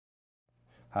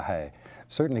Hi,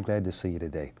 certainly glad to see you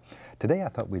today. Today I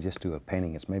thought we'd just do a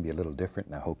painting that's maybe a little different,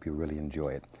 and I hope you really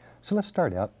enjoy it. So let's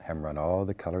start out, have them run all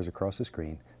the colors across the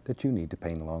screen that you need to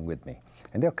paint along with me.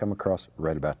 And they'll come across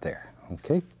right about there,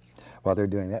 okay? While they're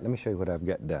doing that, let me show you what I've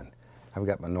got done. I've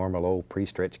got my normal old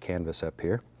pre-stretched canvas up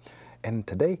here, and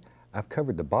today I've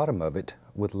covered the bottom of it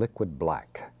with liquid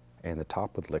black and the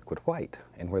top with liquid white.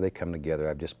 And where they come together,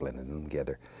 I've just blended them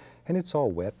together. And it's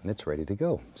all wet and it's ready to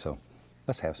go. So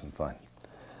let's have some fun.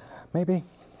 Maybe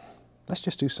let's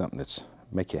just do something that's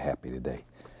make you happy today.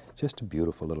 Just a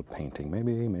beautiful little painting.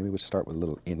 Maybe we'll start with a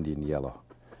little Indian yellow.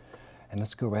 And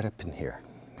let's go right up in here.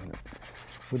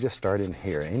 We'll just start in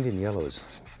here. Indian yellow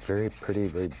is very pretty,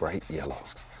 very bright yellow.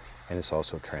 And it's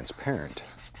also transparent.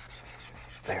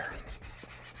 There.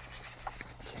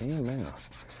 Okay, now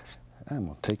I'm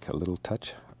going to take a little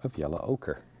touch of yellow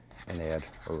ochre and add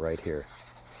right here.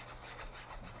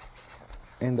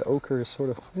 And the ochre is sort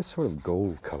of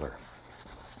gold color.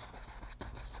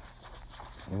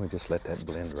 And we just let that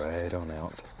blend right on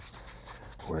out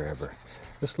wherever.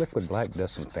 This liquid black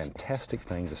does some fantastic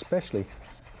things, especially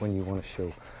when you want to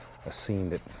show a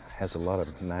scene that has a lot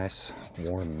of nice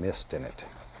warm mist in it.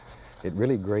 It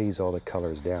really grays all the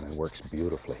colors down and works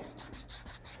beautifully.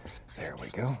 There we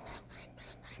go.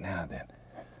 Now then,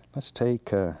 let's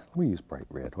take, we use bright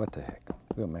red, what the heck.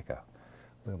 We'll make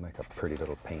a pretty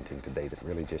little painting today that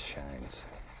really just shines.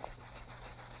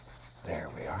 There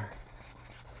we are.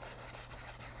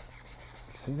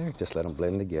 See there, just let them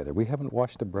blend together. We haven't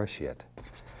washed the brush yet.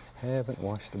 Haven't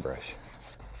washed the brush.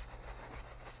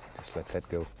 Just let that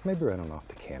go, maybe right on off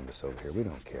the canvas over here, we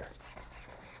don't care.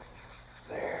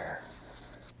 There.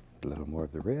 A little more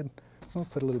of the red, we'll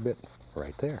put a little bit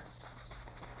right there.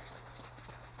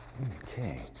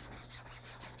 Okay.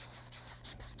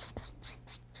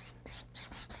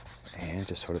 And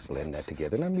just sort of blend that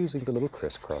together. And I'm using the little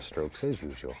crisscross strokes as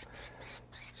usual.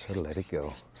 Sort of let it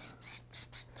go.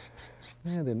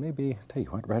 And then maybe, tell you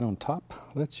what, right on top,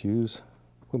 we'll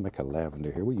make a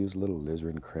lavender here. We'll use a little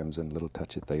alizarin crimson, a little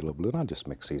touch of phthalo blue. And I'll just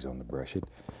mix these on the brush. It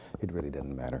really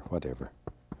doesn't matter, whatever.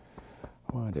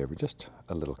 Whatever, just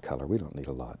a little color. We don't need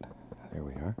a lot. There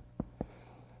we are.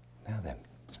 Now then,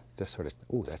 just sort of,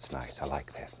 oh, that's nice. I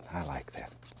like that. I like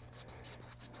that.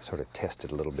 Sort of test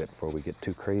it a little bit before we get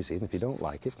too crazy. And if you don't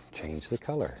like it, change the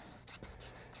color.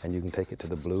 And you can take it to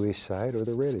the bluish side or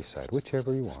the reddish side,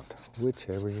 whichever you want.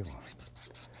 Whichever you want.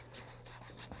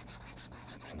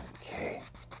 Okay.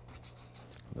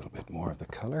 A little bit more of the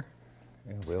color.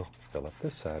 And we'll fill up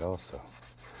this side also.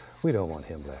 We don't want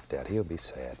him left out. He'll be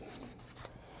sad.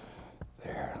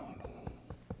 There.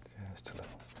 Just a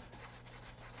little.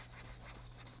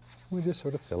 We just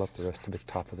sort of fill up the rest of the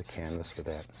top of the canvas with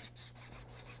that.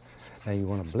 Now you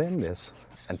want to blend this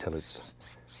until it's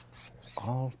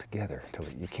all together, until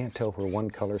you can't tell where one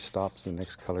color stops and the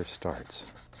next color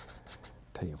starts.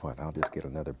 Tell you what, I'll just get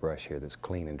another brush here that's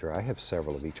clean and dry. I have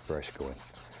several of each brush going.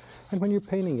 And when you're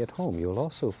painting at home, you'll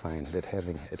also find that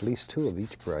having at least two of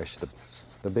each brush,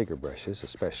 the bigger brushes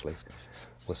especially,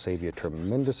 will save you a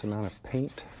tremendous amount of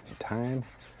paint, time,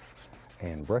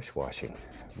 and brush washing,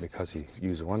 because you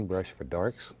use one brush for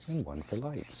darks and one for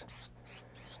lights.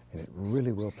 And it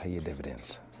really will pay you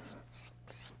dividends.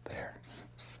 There.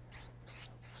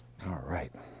 All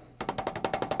right.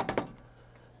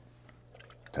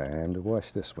 Time to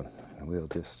wash this one. And we'll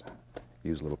just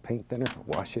use a little paint thinner,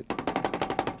 wash it,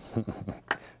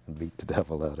 and beat the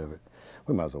devil out of it.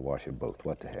 We might as well wash it both.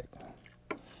 What the heck.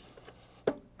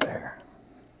 There.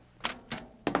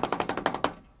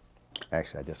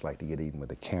 Actually, I just like to get even with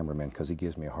the cameraman because he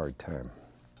gives me a hard time.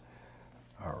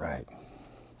 All right.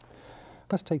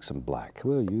 Let's take some black.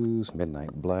 We'll use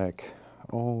midnight black.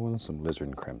 Oh, and some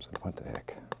alizarin crimson. What the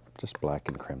heck? Just black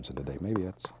and crimson today. Maybe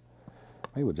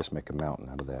we'll just make a mountain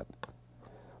out of that.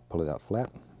 Pull it out flat,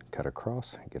 cut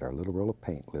across, and get our little roll of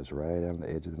paint. Lives right on the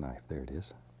edge of the knife. There it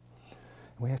is.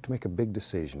 And we have to make a big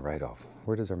decision right off.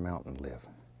 Where does our mountain live?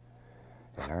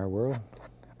 In our world,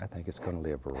 I think it's going to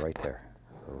live right there.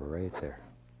 Right there.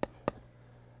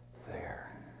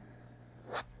 There.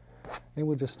 And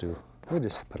we'll just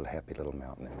put a happy little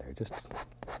mountain in there.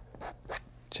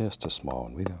 Just a small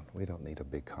one. We don't need a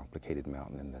big complicated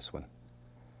mountain in this one.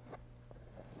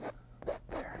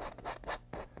 There.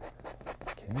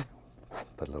 Okay.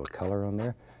 Put a little color on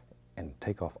there and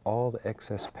take off all the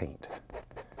excess paint.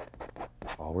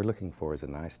 All we're looking for is a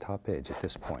nice top edge at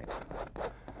this point.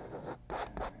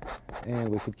 And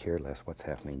we could care less what's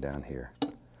happening down here.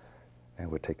 And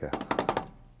we'll take a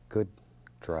good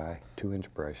dry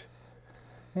 2-inch brush,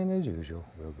 and as usual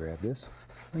we'll grab this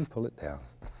and pull it down.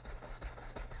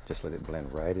 Just let it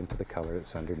blend right into the color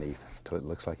that's underneath until it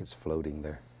looks like it's floating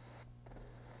there.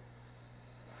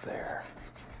 There.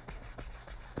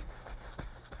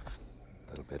 A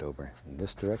little bit over in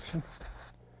this direction.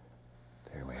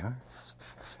 There we are.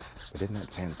 But isn't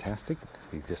that fantastic?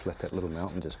 You just let that little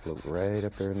mountain just float right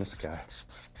up there in the sky.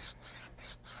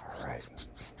 All right.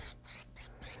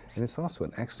 And it's also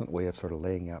an excellent way of sort of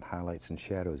laying out highlights and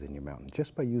shadows in your mountain.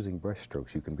 Just by using brush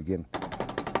strokes, you can begin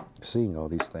seeing all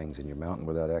these things in your mountain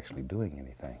without actually doing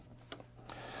anything.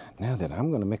 Now then, I'm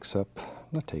going to mix up,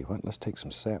 I'll tell you what, let's take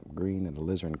some sap green and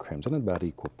alizarin crimson in about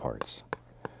equal parts.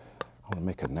 I want to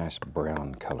make a nice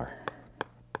brown color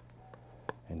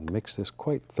and mix this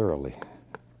quite thoroughly.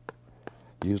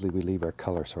 Usually we leave our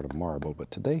color sort of marble, but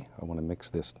today I want to mix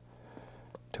this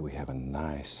till we have a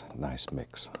nice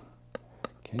mix.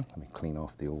 Okay, let me clean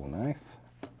off the old knife.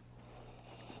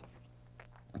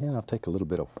 And I'll take a little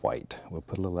bit of white. We'll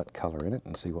put a little of that color in it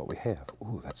and see what we have.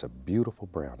 Ooh, that's a beautiful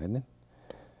brown, isn't it?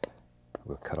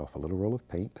 We'll cut off a little roll of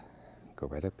paint, go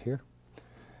right up here,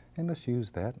 and let's use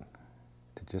that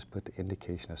to just put the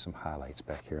indication of some highlights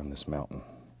back here on this mountain.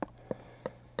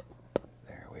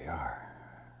 There we are,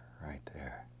 right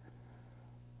there.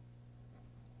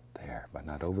 There, by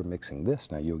not over mixing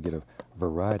this, now you'll get a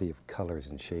variety of colors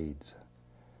and shades.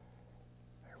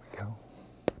 There we go.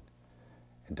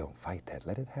 And don't fight that,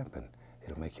 let it happen.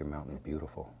 It'll make your mountain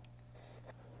beautiful.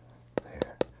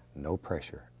 There, no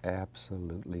pressure,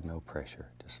 absolutely no pressure.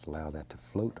 Just allow that to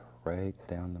float right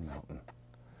down the mountain.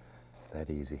 That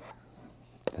easy,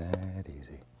 that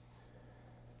easy.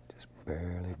 Just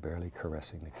barely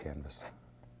caressing the canvas.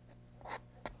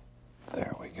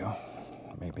 There we go.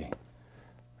 Maybe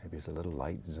there's a little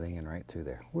light zinging right through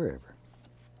there, wherever.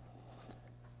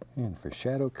 And for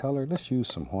shadow color, let's use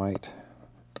some white.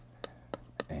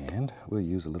 And we'll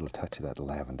use a little touch of that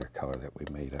lavender color that we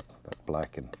made up, that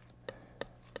black and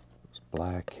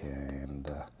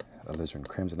alizarin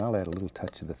crimson. I'll add a little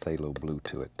touch of the phthalo blue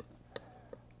to it.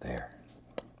 There.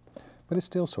 But it's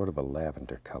still sort of a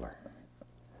lavender color.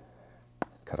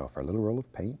 Cut off our little roll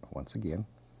of paint once again.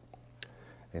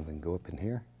 And we can go up in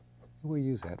here. We'll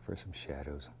use that for some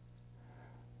shadows.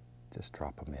 Just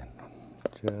drop them in.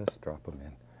 Just drop them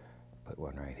in. Put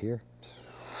one right here.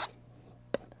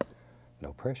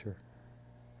 No pressure.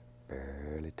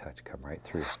 Barely touch. Come right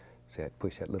through. See, I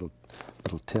push that little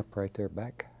tip right there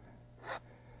back.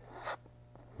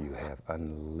 You have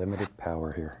unlimited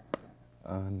power here.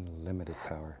 Unlimited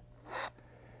power.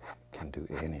 Can do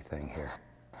anything here.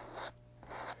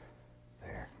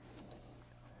 There.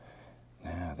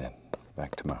 Now then,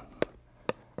 back to my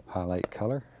highlight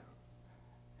color.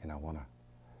 And I want to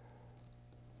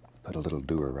put a little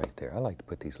doer right there. I like to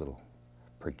put these little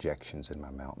projections in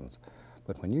my mountains.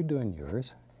 But when you're doing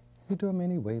yours, you do them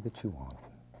any way that you want.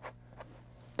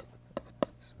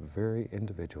 It's very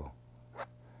individual.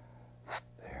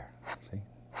 There, see?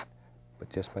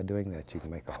 But just by doing that, you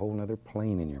can make a whole nother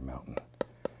plane in your mountain.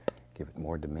 Give it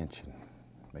more dimension,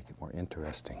 make it more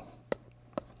interesting.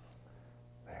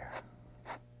 There.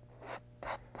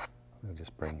 We'll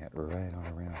just bring that right on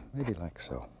around, maybe like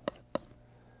so.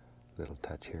 Little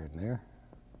touch here and there.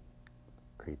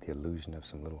 Create the illusion of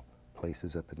some little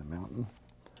places up in the mountain.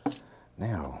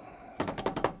 Now,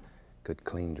 good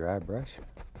clean dry brush,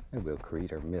 and we'll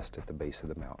create our mist at the base of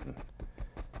the mountain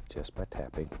just by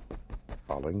tapping,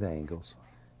 following the angles,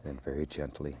 and then very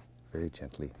gently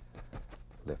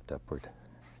lift upward,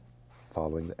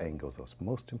 following the angles. It's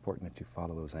most important that you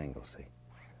follow those angles, see?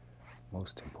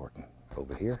 Most important.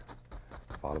 Over here,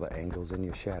 follow the angles in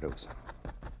your shadows.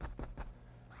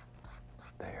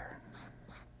 There.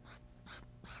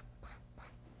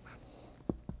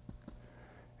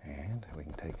 And we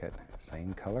can take that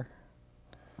same color,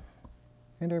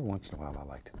 and every once in a while I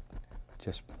like to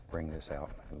just bring this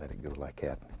out and let it go like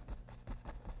that.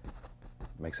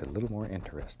 Makes it a little more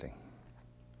interesting.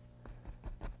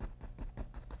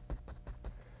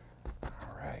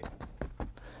 All right.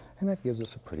 And that gives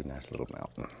us a pretty nice little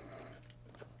mountain.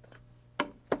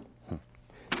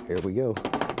 Here we go.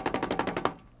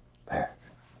 There.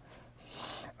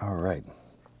 All right.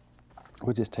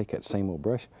 We'll just take that same old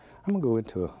brush. I'm going to go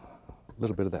into a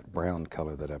little bit of that brown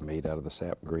color that I made out of the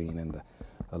sap green and the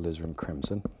alizarin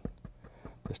crimson.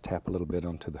 Just tap a little bit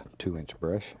onto the 2-inch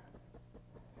brush.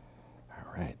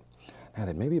 All right. Now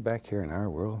then, maybe back here in our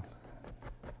world,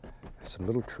 there's some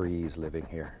little trees living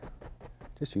here.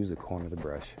 Just use the corner of the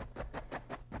brush.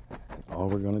 And all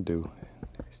we're going to do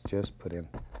is just put in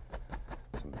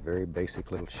some very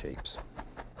basic little shapes.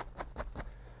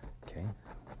 Okay.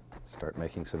 Start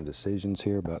making some decisions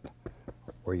here about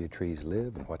where your trees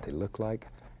live and what they look like.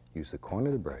 Use the corner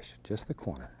of the brush, just the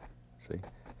corner. See?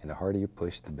 And the harder you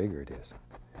push, the bigger it is.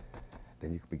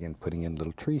 Then you can begin putting in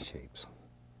little tree shapes,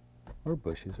 or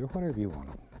bushes, or whatever you want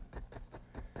them.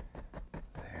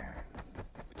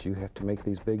 But you have to make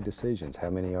these big decisions. How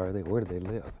many are they? Where do they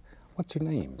live? What's their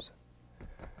names?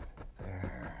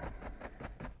 There.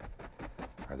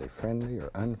 Are they friendly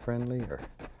or unfriendly? Or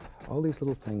all these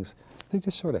little things, they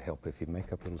just sort of help if you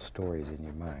make up little stories in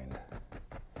your mind.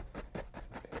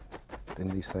 Then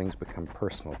these things become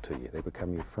personal to you. They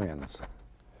become your friends.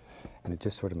 And it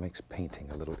just sort of makes painting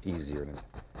a little easier.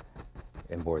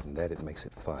 And more than that, it makes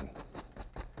it fun.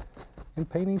 And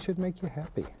painting should make you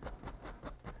happy.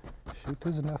 Shoot,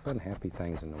 there's enough unhappy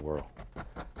things in the world.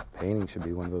 Painting should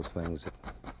be one of those things that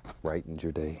brightens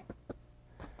your day.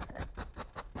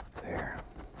 There.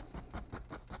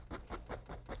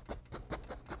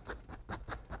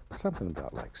 Something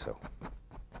about like so.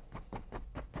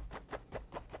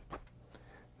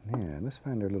 Yeah, let's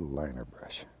find our little liner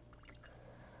brush.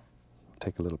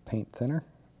 Take a little paint thinner.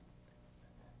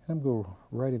 And I'm going to go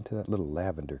right into that little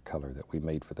lavender color that we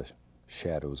made for the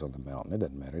shadows on the mountain. It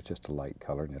doesn't matter, it's just a light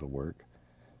color and it'll work.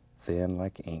 Thin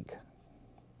like ink.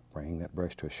 Bring that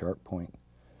brush to a sharp point.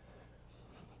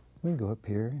 We can go up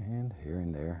here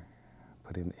and there.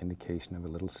 Put in indication of a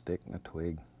little stick and a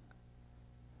twig.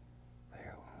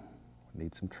 There. We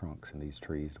need some trunks in these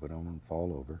trees. We don't want them to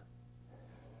fall over.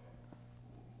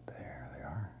 There they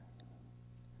are.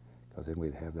 Because then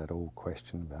we'd have that old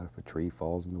question about if a tree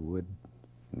falls in the wood,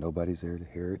 nobody's there to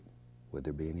hear it. Would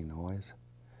there be any noise?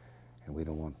 And we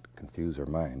don't want to confuse our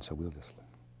minds, so we'll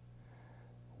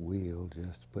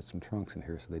just put some trunks in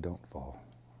here so they don't fall.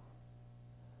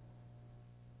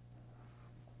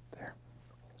 There.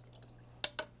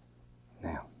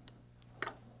 Now,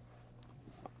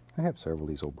 I have several of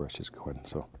these old brushes going,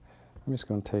 so I'm just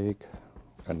going to take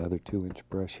another 2-inch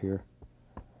brush here.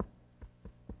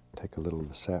 Take a little of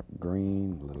the sap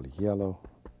green, a little yellow,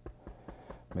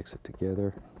 mix it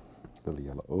together, a little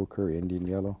yellow ochre, Indian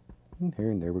yellow, and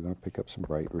here and there we're going to pick up some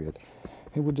bright red.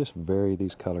 And we'll just vary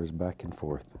these colors back and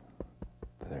forth.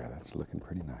 There, that's looking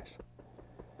pretty nice.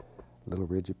 A little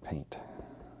ridge of paint,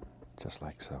 just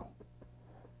like so.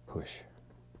 Push,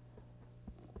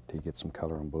 till you get some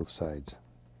color on both sides.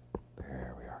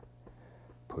 There we are.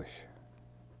 Push.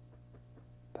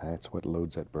 That's what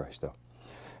loads that brush though.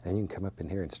 And you can come up in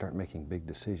here and start making big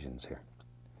decisions here.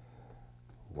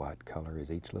 What color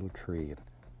is each little tree and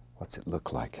what's it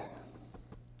look like?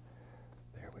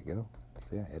 There we go.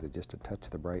 See, I added just a touch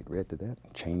of the bright red to that.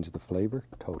 Change the flavor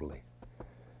totally,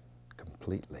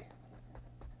 completely.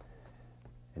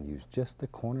 And use just the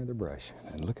corner of the brush.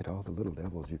 And look at all the little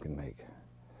devils you can make.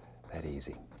 That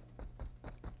easy.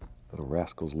 Little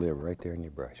rascals live right there in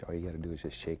your brush. All you got to do is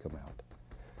just shake them out.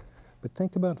 But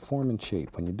think about form and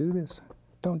shape. When you do this,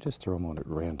 don't just throw them on at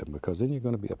random, because then you're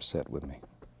going to be upset with me.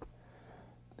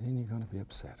 Then you're going to be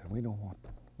upset, and we don't want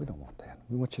that.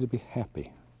 We want you to be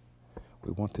happy.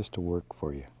 We want this to work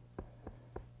for you.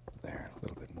 There, a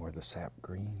little bit more of the sap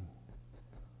green.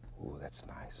 Ooh, that's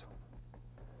nice.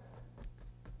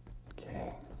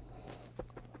 Okay.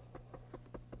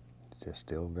 Just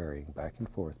still varying back and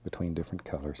forth between different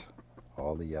colors.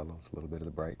 All the yellows, a little bit of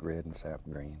the bright red and sap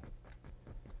green.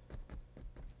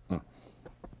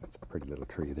 That's a pretty little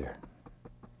tree there.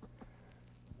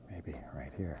 Maybe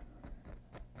right here.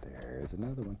 There's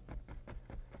another one.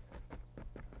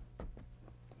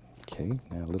 Okay,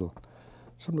 now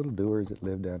some little doers that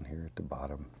live down here at the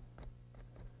bottom.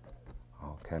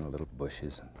 All kind of little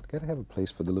bushes. And gotta have a place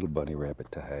for the little bunny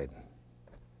rabbit to hide.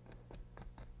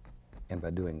 And by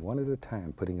doing one at a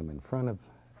time, putting them in front of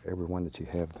everyone that you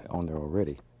have on there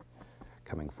already,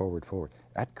 coming forward,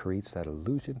 that creates that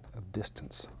illusion of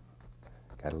distance.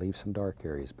 Gotta leave some dark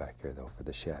areas back here though for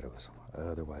the shadows.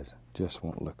 Otherwise, it just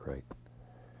won't look right.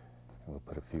 And we'll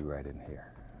put a few right in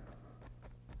here.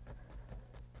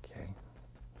 Okay.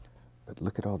 But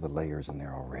look at all the layers in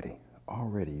there already.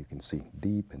 Already you can see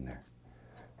deep in there.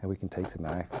 And we can take the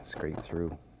knife and scrape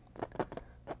through.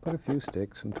 Put a few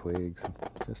sticks and twigs and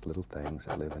just little things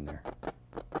that live in there.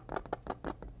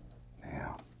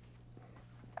 Now,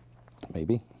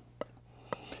 maybe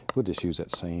we'll just use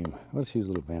that same, let's use a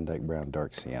little Van Dyke Brown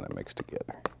Dark Sienna mixed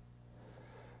together.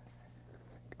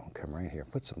 Gonna come right here,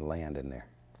 put some land in there.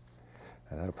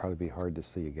 Now that'll probably be hard to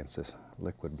see against this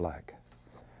liquid black.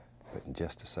 But in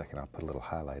just a second, I'll put a little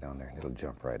highlight on there and it'll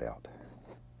jump right out.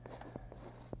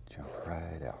 Jump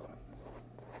right out.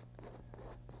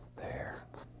 There.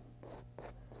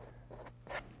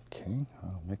 Okay,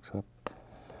 I'll mix up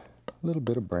a little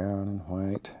bit of brown and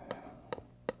white.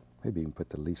 Maybe even put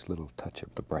the least little touch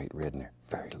of the bright red in there.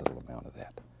 Very little amount of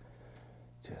that.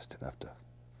 Just enough to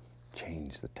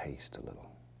change the taste a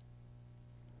little.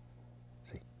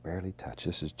 See, barely touch.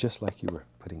 This is just like you were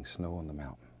putting snow on the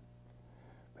mountain.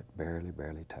 But barely,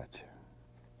 barely touch.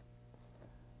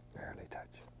 Barely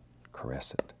touch.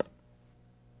 caress it.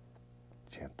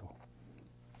 Gentle.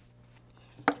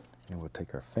 And we'll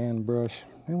take our fan brush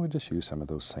and we'll just use some of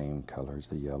those same colors,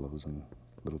 the yellows and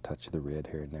a little touch of the red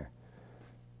here and there.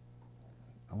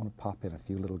 I want to pop in a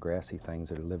few little grassy things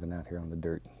that are living out here on the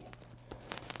dirt.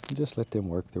 And just let them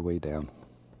work their way down.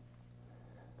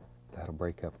 That'll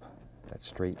break up that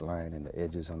straight line and the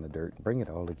edges on the dirt and bring it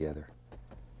all together.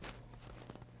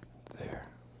 There.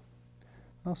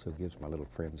 Also gives my little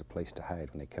friends a place to hide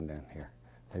when they come down here.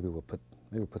 Maybe we'll put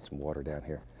some water down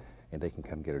here and they can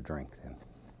come get a drink then.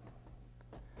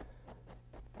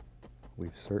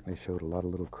 We've certainly showed a lot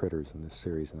of little critters in this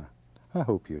series, and I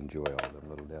hope you enjoy all them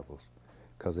little devils,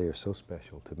 because they are so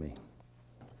special to me.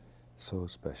 So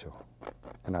special.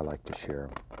 And I like to share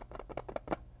them.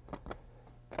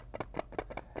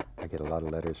 I get a lot of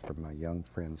letters from my young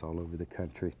friends all over the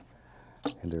country,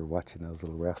 and they're watching those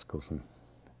little rascals, and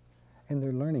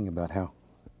they're learning about how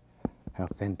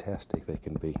fantastic they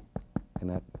can be. And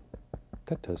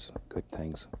that does good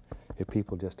things. If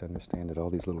people just understand that all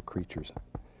these little creatures,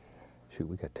 shoot,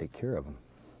 we got to take care of them.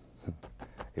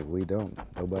 If we don't,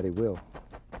 nobody will.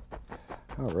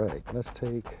 All right,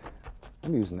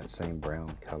 I'm using that same brown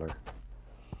color.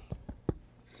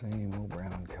 Same old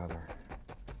brown color.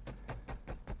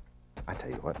 I tell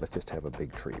you what, let's just have a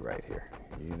big tree right here.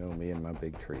 You know me and my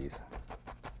big trees.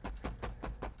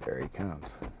 There he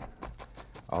comes.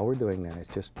 All we're doing now is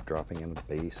just dropping in a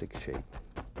basic shape.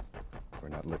 We're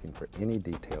not looking for any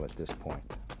detail at this point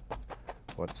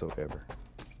whatsoever.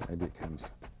 Maybe it comes,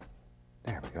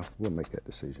 there we go. We'll make that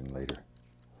decision later.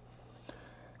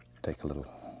 Take a little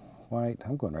white.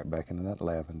 I'm going right back into that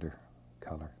lavender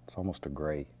color. It's almost a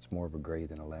gray. It's more of a gray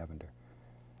than a lavender.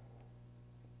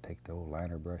 Take the old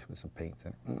liner brush with some paints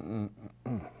in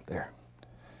it. There.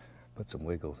 Put some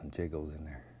wiggles and jiggles in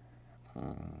there.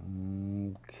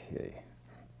 Okay.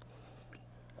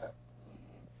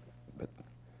 But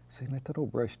see, let that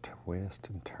old brush twist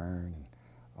and turn, and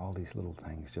all these little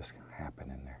things just happen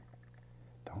in there.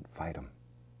 Don't fight them,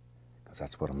 because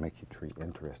that's what'll make your tree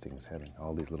interesting, is having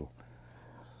all these little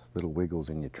wiggles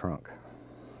in your trunk.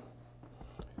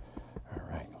 All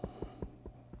right.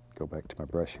 Go back to my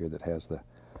brush here that has the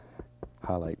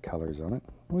highlight colors on it.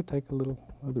 We'll take a little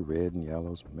of the red and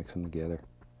yellows and mix them together.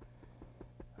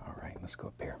 All right, let's go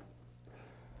up here.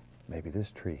 Maybe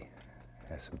this tree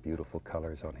has some beautiful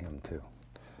colors on him too.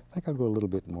 I think I'll go a little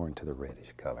bit more into the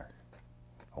reddish color.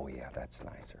 Oh yeah, that's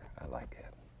nicer. I like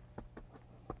that.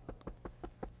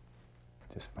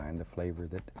 Just find the flavor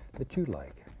that you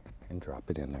like and drop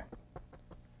it in there.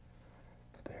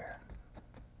 There.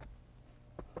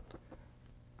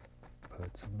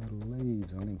 Put some little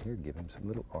leaves on him here. Give him some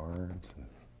little arms. And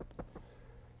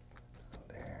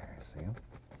there, see him?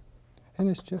 And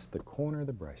it's just the corner of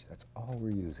the brush. That's all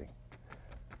we're using.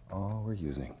 All we're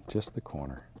using, just the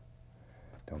corner.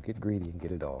 Don't get greedy and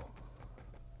get it all.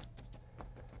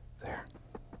 There.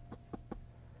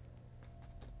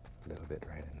 A little bit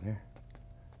right in there.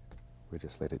 We'll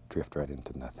just let it drift right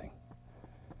into nothing.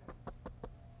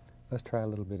 Let's try a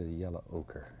little bit of the yellow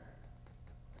ochre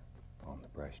on the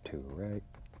brush too, right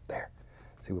there.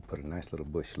 See, we'll put a nice little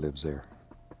bush lives there,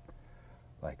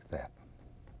 like that.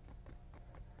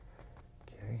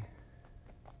 Okay.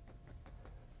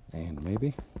 And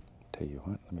maybe, tell you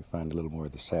what, let me find a little more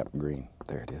of the sap green.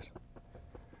 There it is.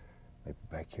 Maybe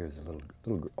back here is a little,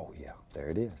 oh yeah, there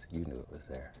it is. You knew it was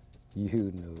there.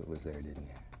 You knew it was there, didn't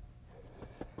you?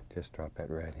 Just drop that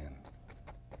right in.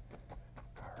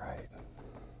 All right.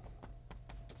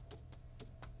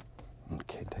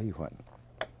 Okay, tell you what,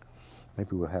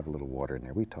 maybe we'll have a little water in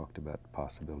there. We talked about the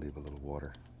possibility of a little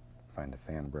water. Find a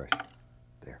fan brush.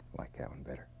 There, like that one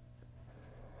better.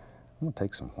 I'm gonna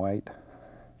take some white,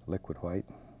 liquid white,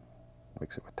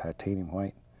 mix it with titanium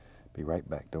white. Be right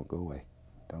back, don't go away.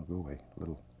 Don't go away.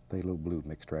 Little phthalo blue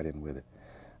mixed right in with it.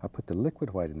 I put the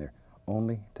liquid white in there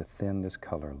only to thin this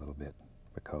color a little bit,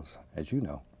 because, as you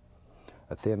know,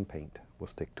 a thin paint will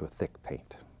stick to a thick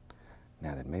paint.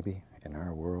 Now then, maybe in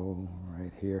our world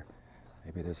right here,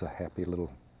 maybe there's a happy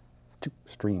little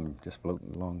stream just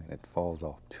floating along and it falls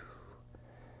off,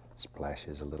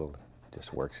 splashes a little,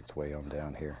 just works its way on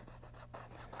down here.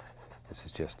 This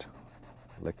is just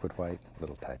liquid white,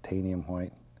 little titanium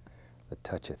white, the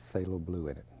touch of phthalo blue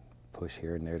in it. Push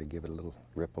here and there to give it a little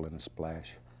ripple and a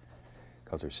splash,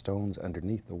 because there's stones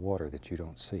underneath the water that you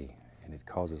don't see, and it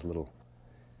causes little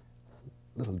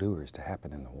doers to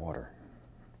happen in the water.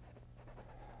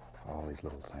 All these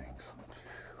little things.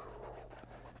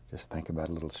 Just think about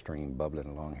a little stream bubbling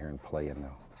along here and playing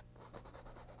though.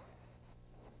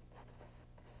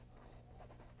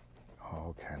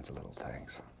 All kinds of little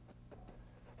things.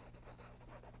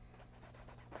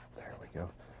 There. we go.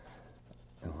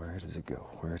 And where does it go?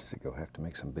 Where does it go? I have to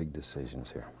make some big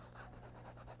decisions here.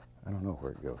 I don't know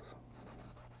where it goes.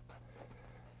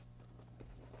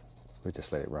 We'll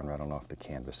just let it run right on off the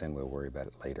canvas, then we'll worry about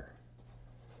it later.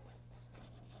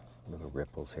 Little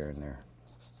ripples here and there.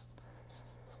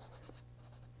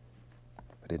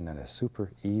 But isn't that a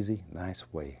super easy, nice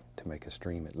way to make a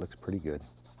stream? It looks pretty good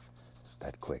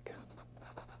that quick.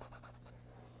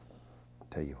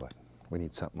 Tell you what, we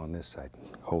need something on this side.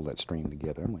 Hold that stream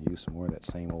together. I'm going to use some more of that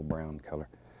same old brown color.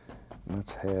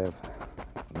 Let's have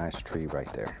a nice tree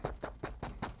right there.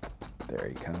 There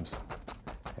he comes.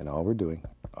 And all we're doing,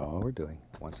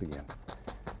 once again,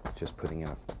 just putting in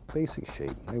a basic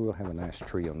shape. Maybe we'll have a nice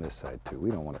tree on this side too. We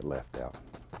don't want it left out.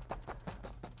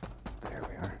 There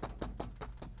we are.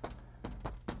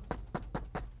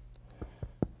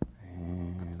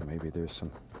 And maybe there's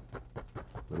some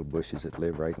little bushes that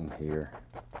live right in here,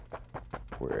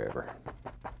 wherever.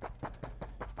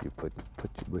 You put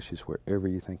your bushes wherever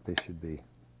you think they should be.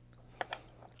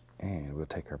 And we'll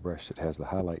take our brush that has the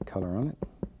highlight color on it,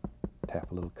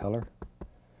 tap a little color,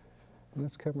 and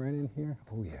let's come right in here.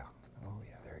 Oh yeah,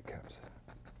 there it comes.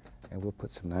 And we'll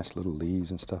put some nice little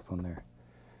leaves and stuff on there.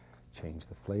 Change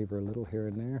the flavor a little here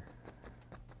and there,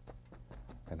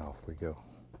 and off we go.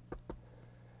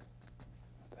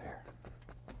 There.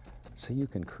 See, you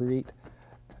can create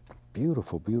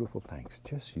beautiful, beautiful things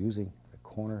just using the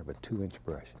corner of a 2-inch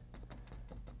brush.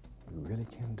 You really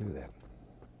can do that.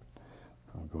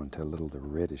 I'll go into a little of the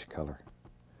reddish color.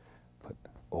 But,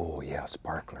 oh yeah,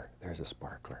 sparkler. There's a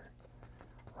sparkler.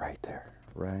 Right there,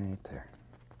 right there.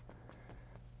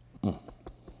 Now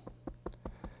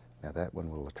that one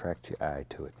will attract your eye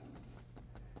to it.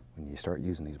 When you start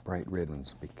using these bright red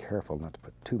ones, be careful not to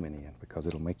put too many in because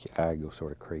it'll make your eye go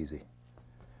sort of crazy.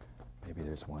 Maybe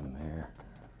there's one there.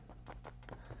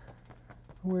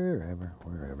 Wherever.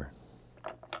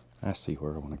 I see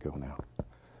where I want to go now.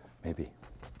 Maybe.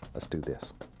 Let's do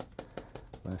this.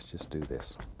 Let's just do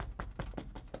this.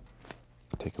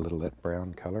 Take a little of that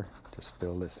brown color, just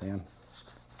fill this in.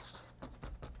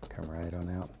 Come right on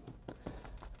out.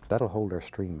 That'll hold our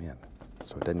stream in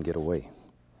so it doesn't get away.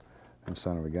 Them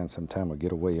son of a gun sometime will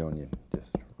get away on you,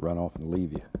 just run off and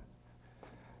leave you.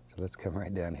 So let's come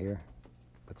right down here,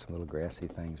 put some little grassy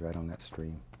things right on that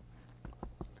stream.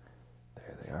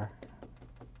 There they are.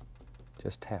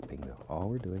 Just tapping though. All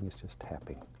we're doing is just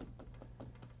tapping.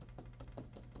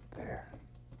 There.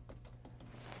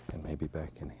 And maybe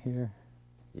back in here.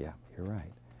 Yeah, you're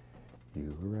right.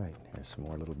 You were right. There's some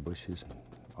more little bushes and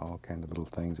all kind of little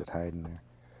things that hide in there.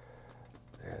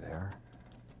 There they are.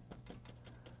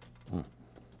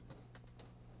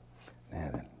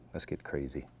 Now then, let's get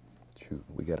crazy. Shoot,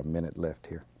 we got a minute left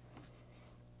here.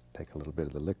 Take a little bit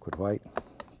of the liquid white,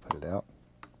 put it out.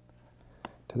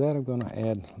 To that I'm going to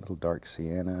add a little dark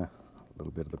sienna, a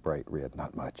little bit of the bright red,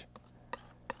 not much.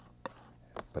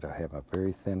 But I have a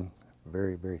very thin,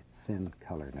 very, very thin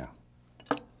color now.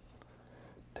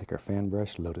 Take our fan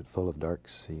brush, load it full of dark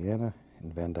sienna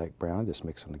and Van Dyke brown, just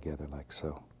mix them together like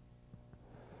so.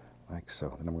 Like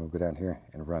so. Then I'm going to go down here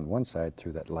and run one side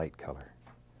through that light color.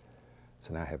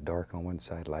 So now I have dark on one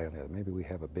side, light on the other. Maybe we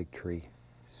have a big tree.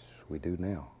 We do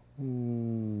now.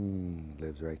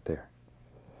 Lives right there.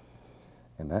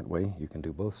 And that way you can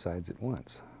do both sides at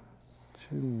once.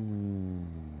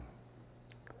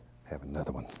 Have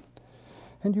another one.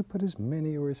 And you put as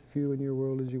many or as few in your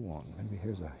world as you want. Maybe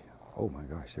here's a, oh my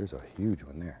gosh, there's a huge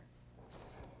one there.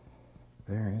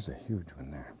 There is a huge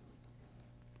one there.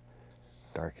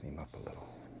 Darken him up a little.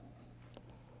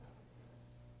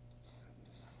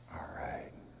 All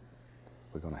right.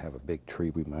 We're going to have a big tree.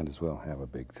 We might as well have a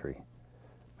big tree.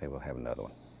 Maybe we'll have another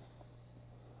one.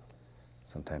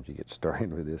 Sometimes you get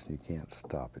started with this and you can't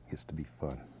stop. It gets to be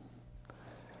fun.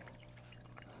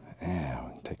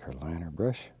 Now, take our liner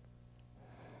brush.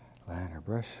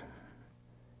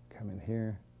 Come in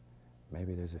here.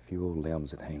 Maybe there's a few old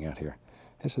limbs that hang out here.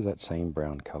 This is that same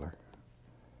brown color.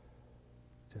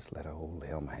 Just let a old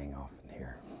limb hang off in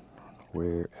here.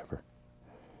 Wherever.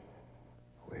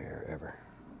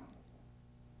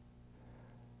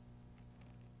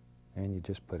 And you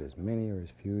just put as many or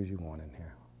as few as you want in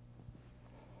here.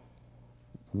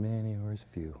 Many or as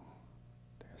few.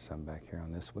 There's some back here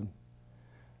on this one.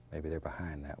 Maybe they're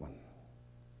behind that one.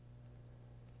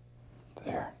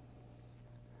 There.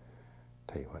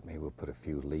 Tell you what, maybe we'll put a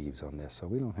few leaves on this so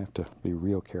we don't have to be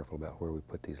real careful about where we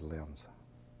put these limbs.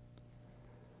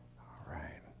 All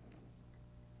right.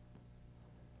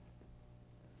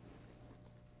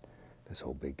 This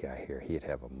old big guy here, he'd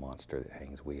have a monster that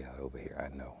hangs way out over here. I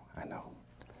know.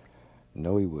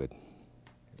 No, he would.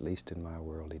 At least in my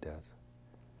world, he does.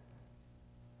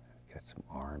 got some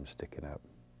arms sticking up.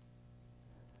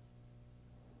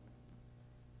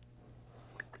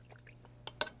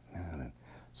 And then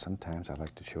sometimes I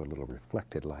like to show a little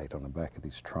reflected light on the back of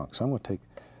these trunks. So I'm going to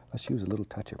let's use a little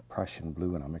touch of Prussian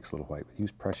blue, and I'll mix a little white.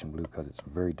 Use Prussian blue because it's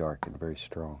very dark and very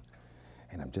strong.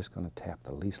 And I'm just going to tap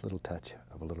the least little touch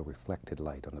of a little reflected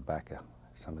light on the back of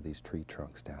some of these tree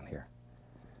trunks down here.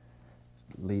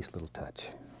 Least little touch,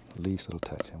 least little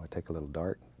touch. And we'll take a little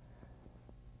dart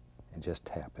and just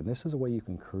tap. And this is a way you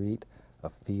can create a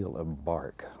feel of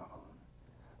bark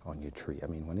on your tree. I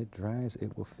mean, when it dries,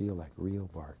 it will feel like real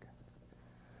bark.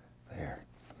 There.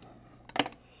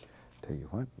 Tell you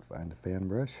what, find the fan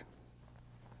brush.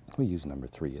 We use number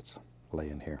 3, it's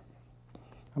laying here.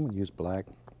 I'm going to use black,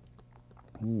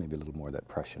 maybe a little more of that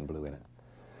Prussian blue in it.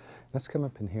 Let's come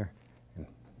up in here and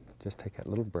just take that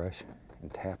little brush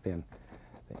and tap in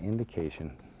the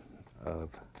indication of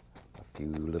a few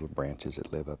little branches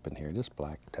that live up in here. Just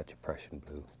black, touch of Prussian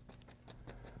blue.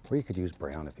 Or you could use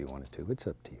brown if you wanted to. It's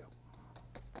up to you.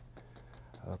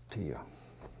 Up to you.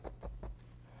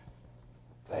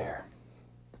 There.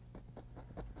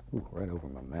 Ooh, right over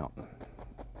my mountain.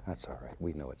 That's all right.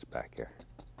 We know it's back here.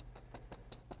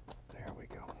 There we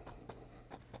go.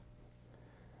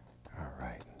 All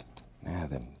right. Now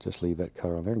then, just leave that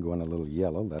color on there and go in a little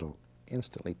yellow. That'll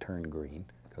instantly turn green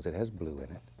because it has blue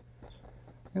in it.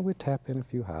 And we tap in a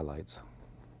few highlights.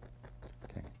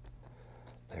 Okay.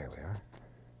 There we are.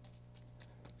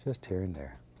 Just here and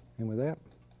there. And with that,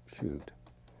 shoot.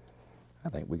 I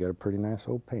think we got a pretty nice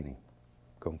old painting.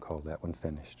 Go and call that one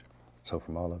finished. So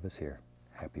from all of us here,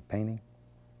 happy painting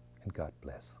and God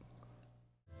bless.